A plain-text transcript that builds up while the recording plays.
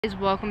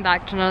Welcome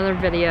back to another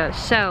video.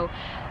 So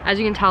as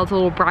you can tell, it's a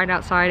little bright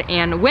outside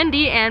and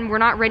windy, and we're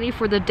not ready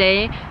for the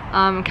day.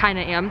 Kind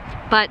of am,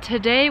 but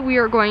today we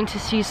are going to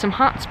see some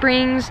hot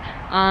springs.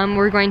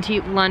 We're going to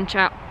eat lunch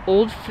at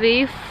Old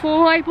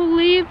Faithful, I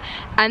believe,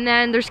 and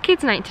then there's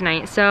kids night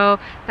tonight, so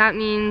that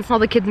means all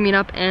the kids meet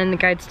up and the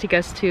guides take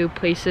us to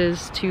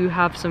places to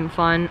have some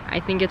fun. I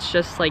think it's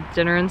just like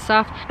dinner and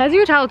stuff. As you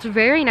can tell, it's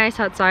very nice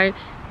outside.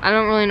 I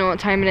don't really know what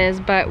time it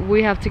is, but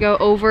we have to go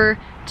over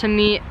to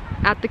meet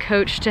at the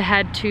coach to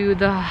head to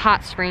the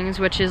hot springs,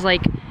 which is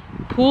like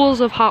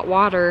pools of hot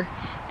water,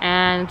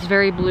 and it's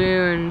very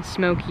blue and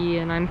smoky,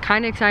 and I'm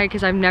kind of excited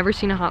because I've never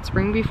seen a hot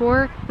spring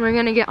before. We're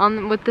gonna get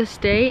on with this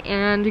day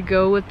and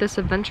go with this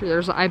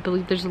adventure. I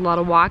believe there's a lot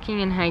of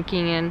walking and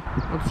hiking, and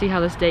let's see how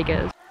this day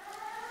goes.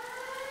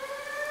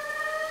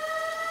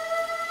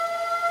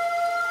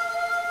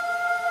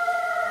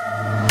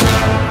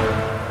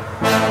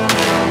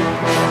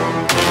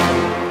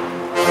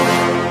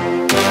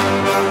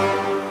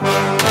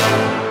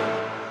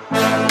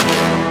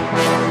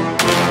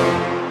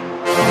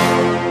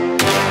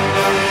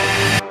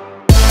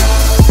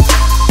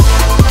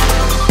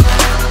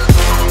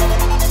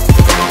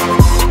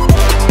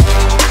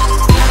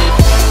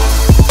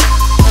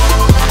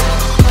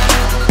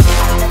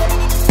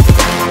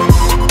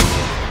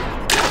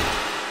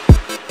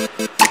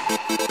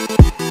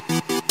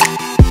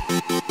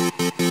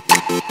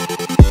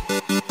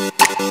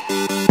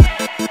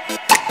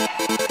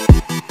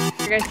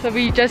 Guys, so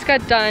we just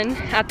got done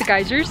at the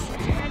geysers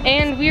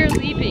and we are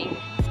leaving,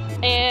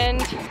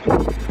 and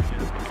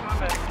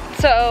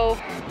so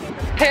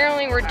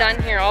apparently we're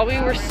done here. All we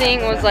were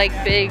seeing was like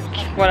big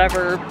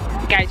whatever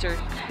geysers.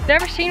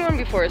 Never seen one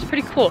before. It's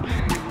pretty cool,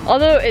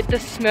 although the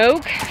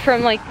smoke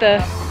from like the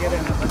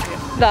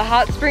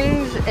hot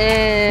springs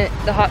and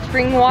the hot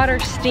spring water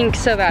stinks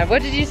so bad.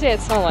 What did you say it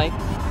smelled like?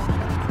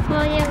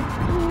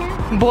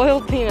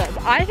 Boiled peanuts.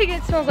 I think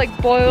it smells like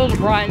boiled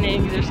rotten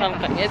eggs or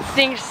something. It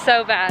stinks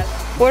so bad.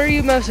 What are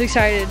you most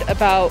excited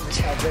about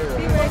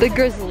the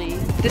Grizzly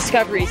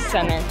Discovery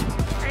Center?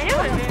 I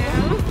don't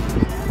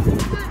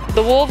know.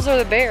 The wolves or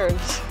the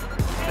bears?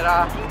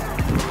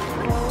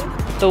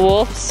 The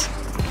wolves.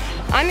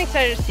 I'm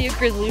excited to see a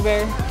grizzly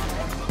bear.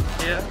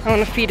 Yeah. I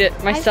want to feed it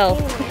myself.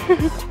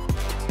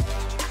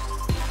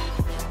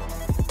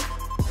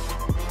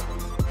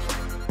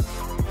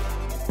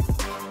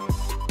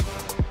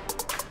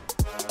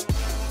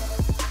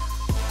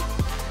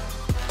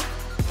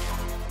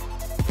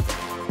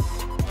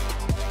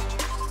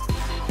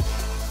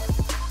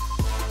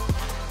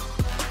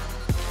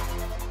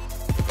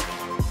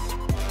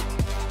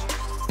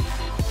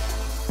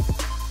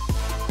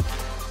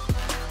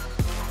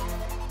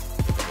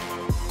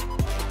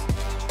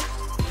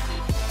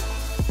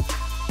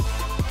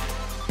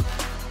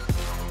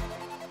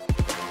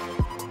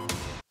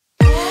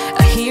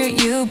 Hear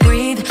you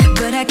breathe,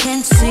 but I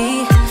can't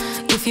see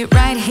if you're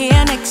right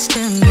here next to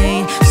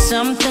me.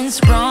 Something's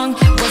wrong,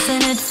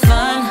 wasn't it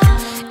fun?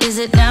 Is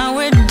it now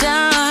we're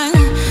done?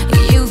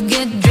 You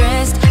get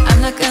dressed,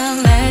 I'm like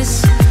a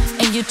mess,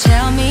 and you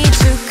tell me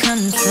to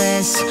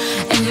confess,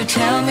 and you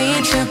tell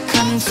me to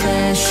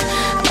confess.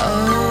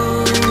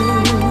 Oh,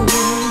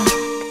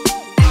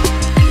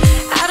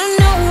 I don't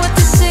know what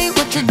to say,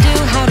 what to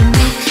do, how to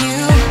make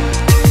you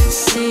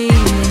see.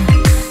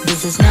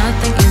 This is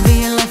nothing in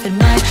real life, it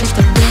might just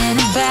have been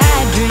a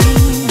bad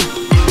dream.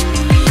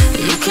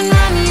 You can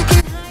run, you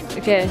can hide.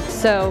 Okay,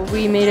 so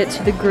we made it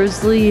to the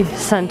Grizzly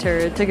Center.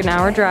 It took an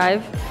hour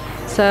drive.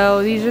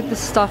 So these are the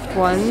stuffed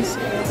ones.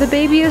 The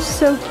baby is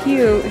so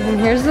cute. And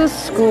here's the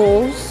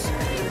skulls.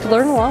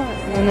 Learn a lot.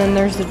 And then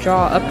there's the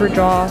jaw, upper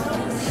jaw,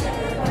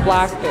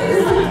 black bear.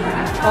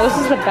 Oh, this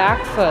is the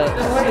back foot.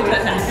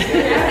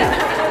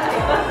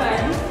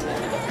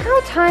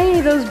 How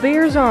tiny those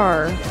bears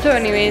are. So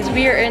anyways,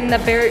 we are in the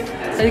bear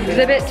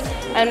exhibit,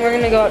 and we're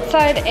gonna go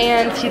outside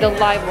and see the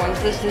live ones.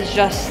 This is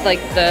just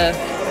like the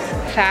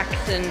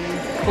facts and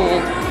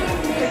cool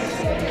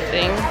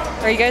thing.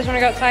 Are you guys wanna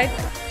go outside?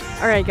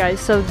 All right guys,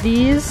 so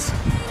these,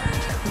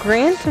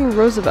 Grant and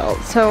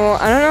Roosevelt. So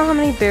I don't know how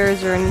many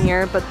bears are in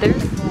here, but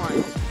there's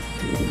one.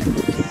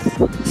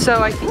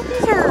 So I think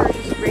these are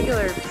just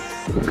regular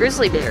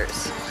grizzly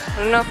bears. I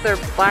don't know if they're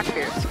black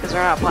bears, because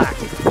they're not black.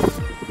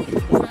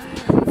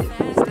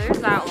 There's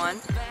that one.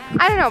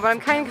 I don't know, but I'm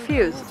kind of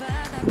confused.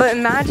 But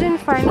imagine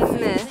finding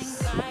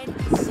this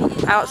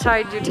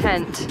outside your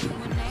tent.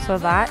 So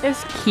that is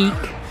Keek.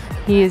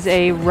 He is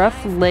a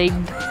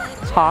rough-legged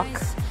hawk.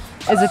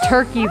 Is a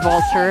turkey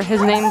vulture.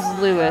 His name's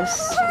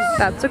Lewis.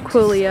 That's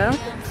Aquilia.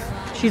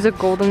 She's a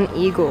golden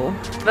eagle.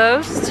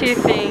 Those two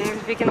things,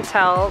 if you can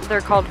tell,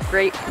 they're called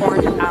great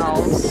horned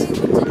owls.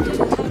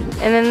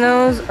 And then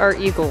those are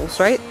eagles,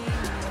 right?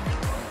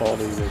 Bald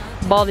eagles.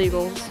 Bald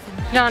eagles.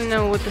 You don't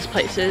know what this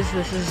place is.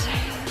 This is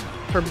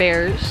for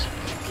bears,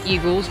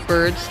 eagles,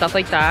 birds, stuff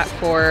like that,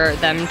 for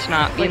them to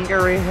not be... Like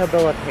a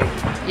rehabilitation.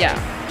 Yeah.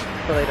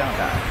 So they don't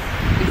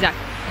die.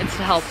 Exactly. It's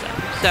to help them.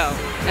 So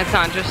it's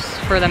not just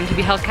for them to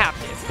be held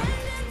captive.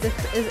 This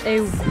is a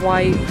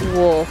white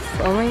wolf.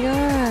 Oh my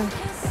god.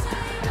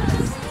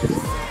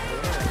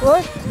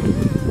 Look.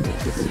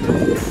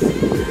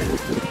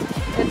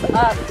 It's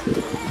up.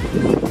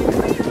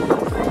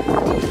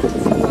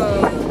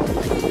 Whoa.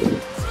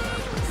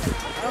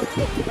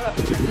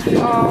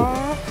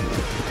 Aww.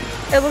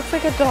 It looks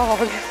like a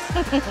dog.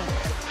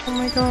 Oh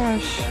my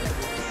gosh.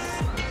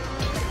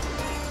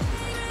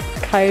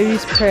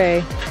 Coyotes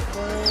prey.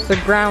 The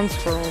ground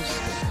squirrels.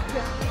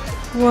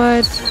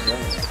 What?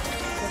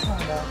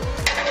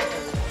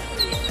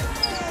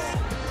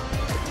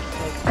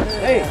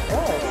 Hey,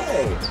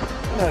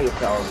 no, you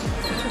fellas.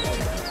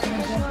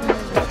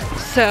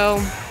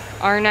 So,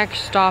 our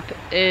next stop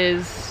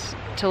is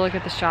to look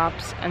at the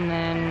shops, and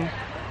then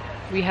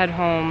we head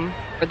home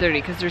 4:30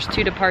 because there's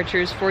 2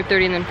 departures,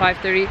 4:30 and then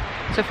 5:30.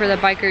 So for the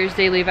bikers,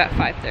 they leave at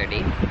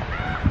 5:30.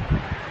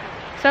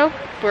 So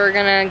we're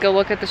gonna go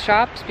look at the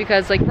shops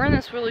because like we're in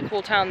this really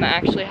cool town that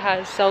actually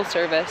has cell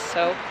service.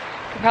 So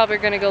we're probably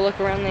gonna go look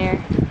around there.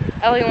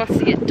 Ellie wants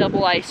to get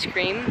double ice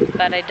cream,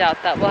 but I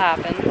doubt that will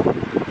happen.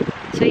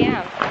 So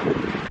yeah.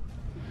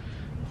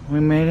 We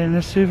made it in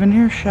a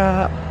souvenir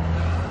shop.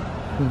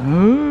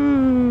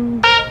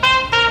 Ooh.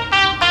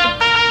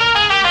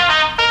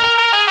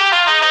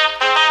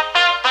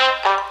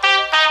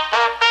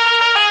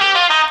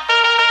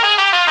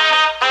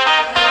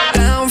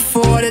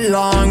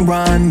 Long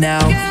run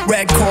now,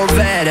 red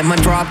Corvette and my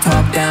drop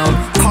top down,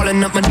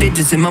 calling up my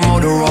digits in my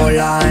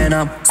Motorola, and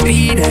I'm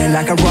speeding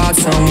like I robbed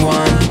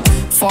someone,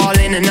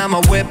 falling and I'm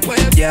a whip,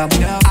 yeah,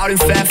 out in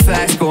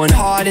Fairfax, going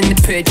hard in the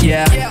pit,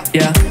 yeah,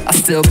 I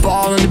still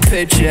ball on the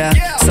pitch, yeah,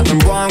 something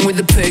wrong with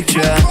the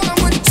picture,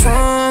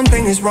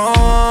 something is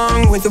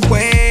wrong with the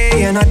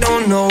way, and I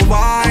don't know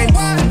why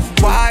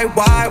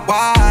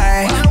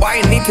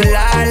you need to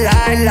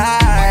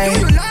lie,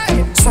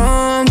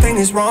 something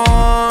is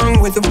wrong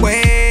with the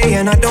way,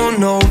 and I don't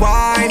know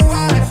why,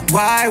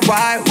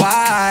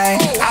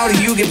 how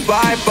do you get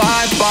by?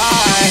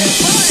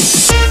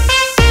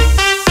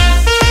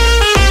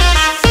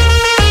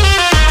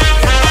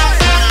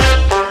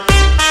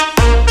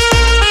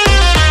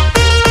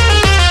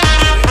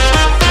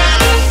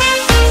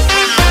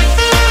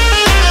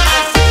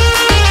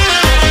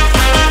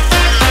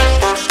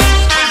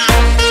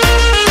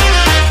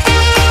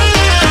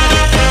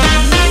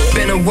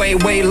 Been away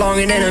way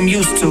longer than I'm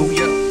used to.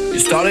 You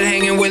started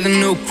hanging with a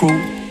new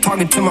crew,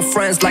 talking to my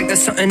friends like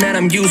that's something that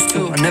I'm used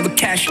to. I never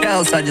cash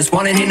shells, I just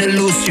wanted him to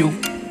lose you.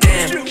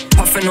 Damn,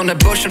 puffing on that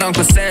bullshit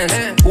Uncle Sam's.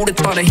 Who'd have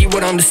thought that he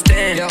would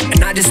understand?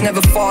 And I just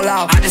never fall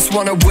out, I just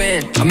wanna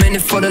win. I'm in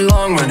it for the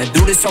long run, I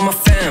do this on my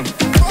fam.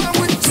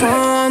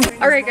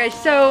 Alright guys,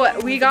 so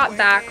we got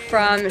back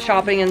from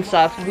shopping and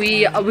stuff.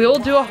 We will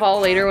do a haul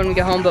later when we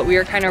get home, but we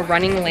are kind of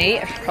running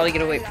late. I should probably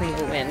get away from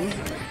the wind.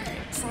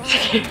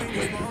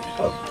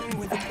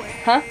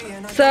 Huh?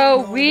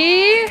 So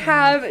we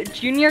have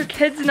junior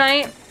kids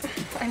night.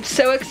 I'm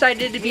so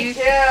excited to be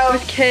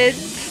with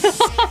kids.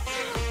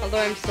 Although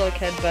I'm still a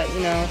kid, but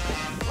you know.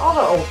 All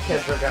the old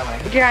kids are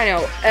going. Yeah, I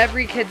know.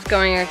 Every kid's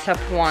going except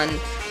one.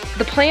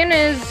 The plan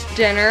is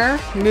dinner,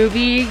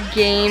 movie,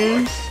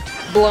 games,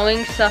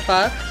 blowing stuff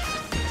up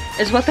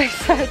is what they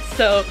said.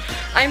 So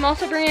I'm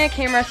also bringing a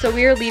camera, so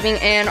we are leaving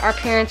and our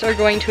parents are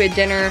going to a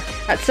dinner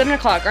at 7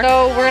 o'clock.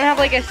 So we're gonna have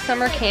like a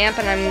summer camp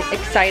and I'm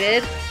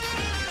excited.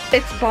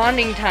 It's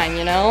bonding time,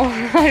 you know?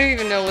 I don't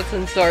even know what's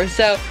in store.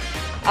 So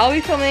I'll be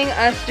filming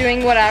us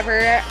doing whatever.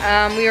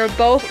 We are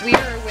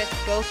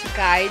with both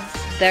guides.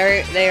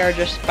 They are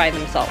just by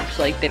themselves,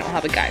 like they don't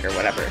have a guide or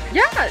whatever.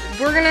 Yeah,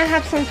 we're gonna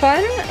have some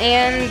fun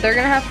and they're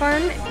gonna have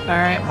fun. All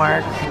right,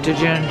 Mark, did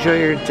you enjoy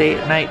your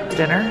date night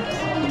dinner?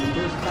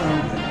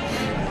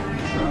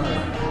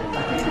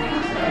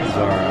 It's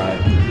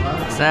alright.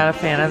 He's not a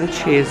fan of the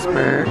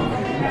cheeseburger.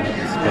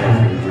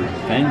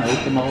 Thing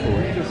open all the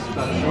way.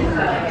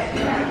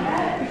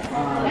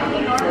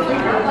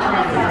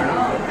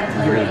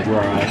 Very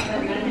dry.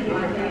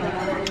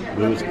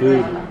 But it was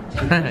good.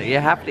 You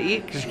have to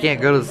eat because you can't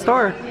go to the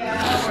store.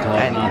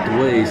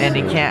 And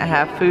you can't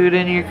have food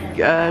in your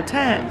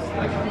tent.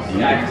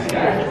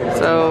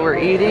 So we're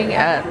eating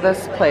at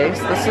this place.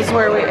 This is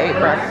where we ate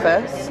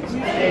breakfast.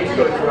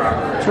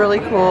 It's really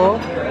cool.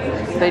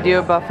 They do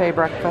a buffet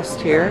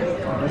breakfast here.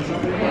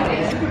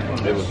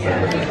 It was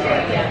good.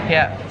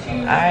 Yeah,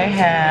 I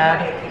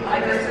had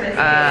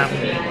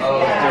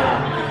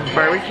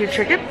barbecue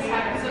chicken.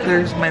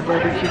 There's my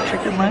barbecue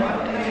chicken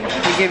left.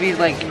 They give you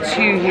like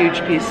 2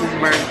 huge pieces of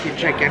barbecue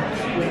chicken,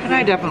 and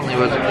I definitely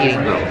wasn't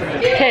eating both.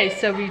 Okay,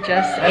 so we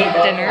just ate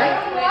dinner.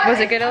 Was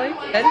it good, Ellie?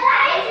 Good?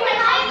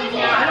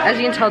 As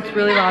you can tell, it's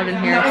really loud in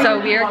here. So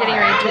we are getting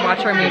ready to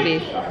watch our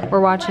movie. We're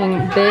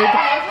watching Big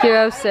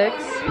Hero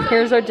 6.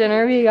 Here's our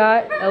dinner. We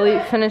got Ellie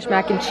finished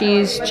mac and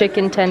cheese,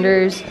 chicken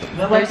tenders.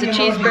 There's a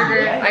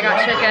cheeseburger. I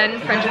got chicken,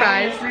 french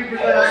fries.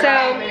 So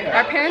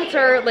our parents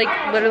are like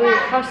literally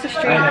across the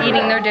street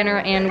eating their dinner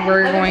and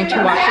we're going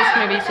to watch this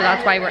movie. So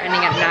that's why we're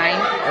ending at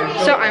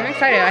 9. So I'm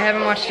excited. I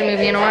haven't watched a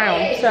movie in a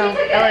while. So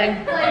Ellie,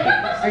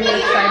 are you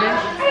excited?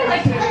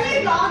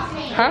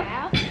 Huh?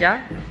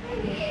 Yeah?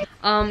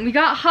 We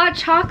got hot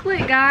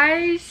chocolate,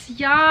 guys.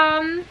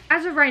 Yum.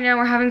 As of right now,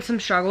 we're having some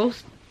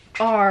struggles.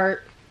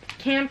 Our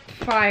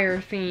campfire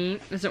thingy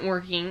isn't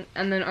working,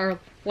 and then our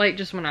light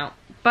just went out.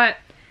 But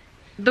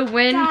the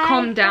wind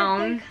calmed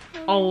down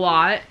a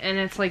lot, and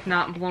it's like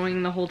not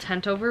blowing the whole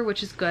tent over,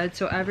 which is good.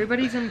 So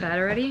everybody's in bed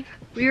already.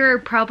 We are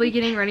probably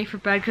getting ready for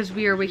bed because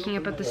we are waking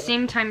up at the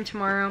same time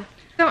tomorrow.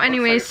 So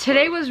anyways,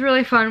 today was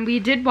really fun. We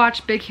did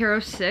watch Big Hero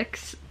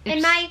 6.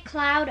 And my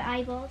cloud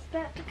eyeball's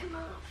about to come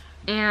off.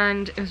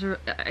 And it was,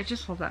 I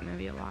just love that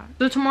movie a lot.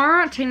 So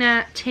tomorrow at 10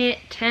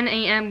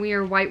 a.m. we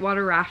are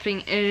whitewater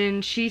rafting,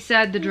 and she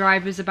said the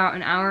drive is about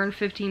an hour and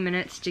 15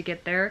 minutes to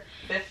get there.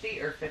 50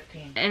 or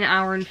 15? An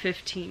hour and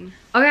 15.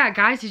 Oh yeah,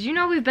 guys, did you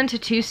know we've been to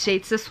 2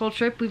 states this whole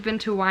trip? We've been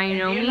to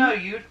Wyoming.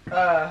 And you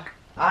know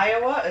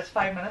Iowa is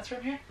 5 minutes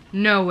from here?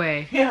 No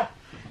way. Yeah.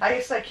 I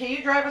said, can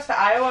you drive us to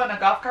Iowa in a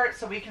golf cart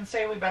so we can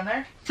say we've been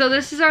there? So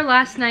this is our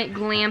last night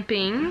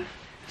glamping.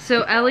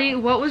 So Ellie,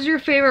 what was your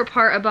favorite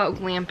part about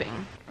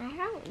glamping? I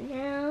don't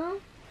know.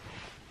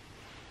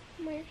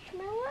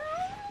 Marshmallows?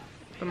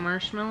 The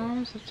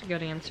marshmallows? That's a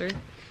good answer.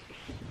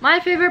 My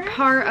favorite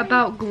part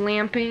about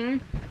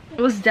glamping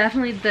was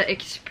definitely the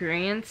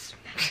experience.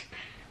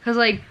 Because,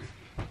 like,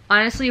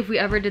 honestly, if we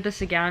ever did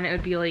this again, it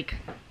would be, like,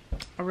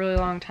 a really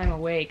long time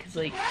away. Because,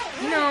 like,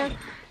 you know,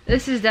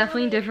 this is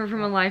definitely different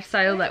from a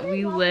lifestyle that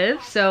we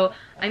live. So,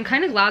 I'm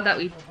kind of glad that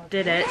we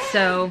did it.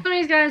 So,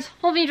 anyways, guys,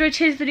 hope you enjoyed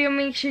today's video.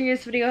 Make sure you give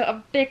this video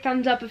a big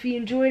thumbs up if you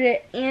enjoyed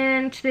it.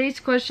 And today's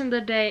question of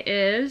the day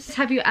is,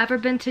 have you ever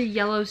been to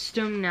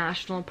Yellowstone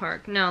National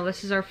Park? No,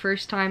 this is our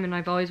first time, and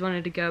I've always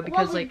wanted to go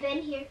because, well, we've been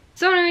here.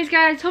 So anyways,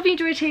 guys, hope you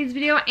enjoyed today's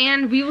video,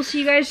 and we will see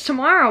you guys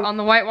tomorrow on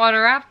the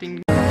whitewater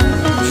rafting.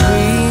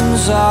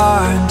 Dreams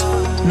aren't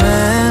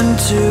meant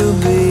to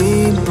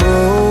be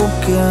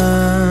broken.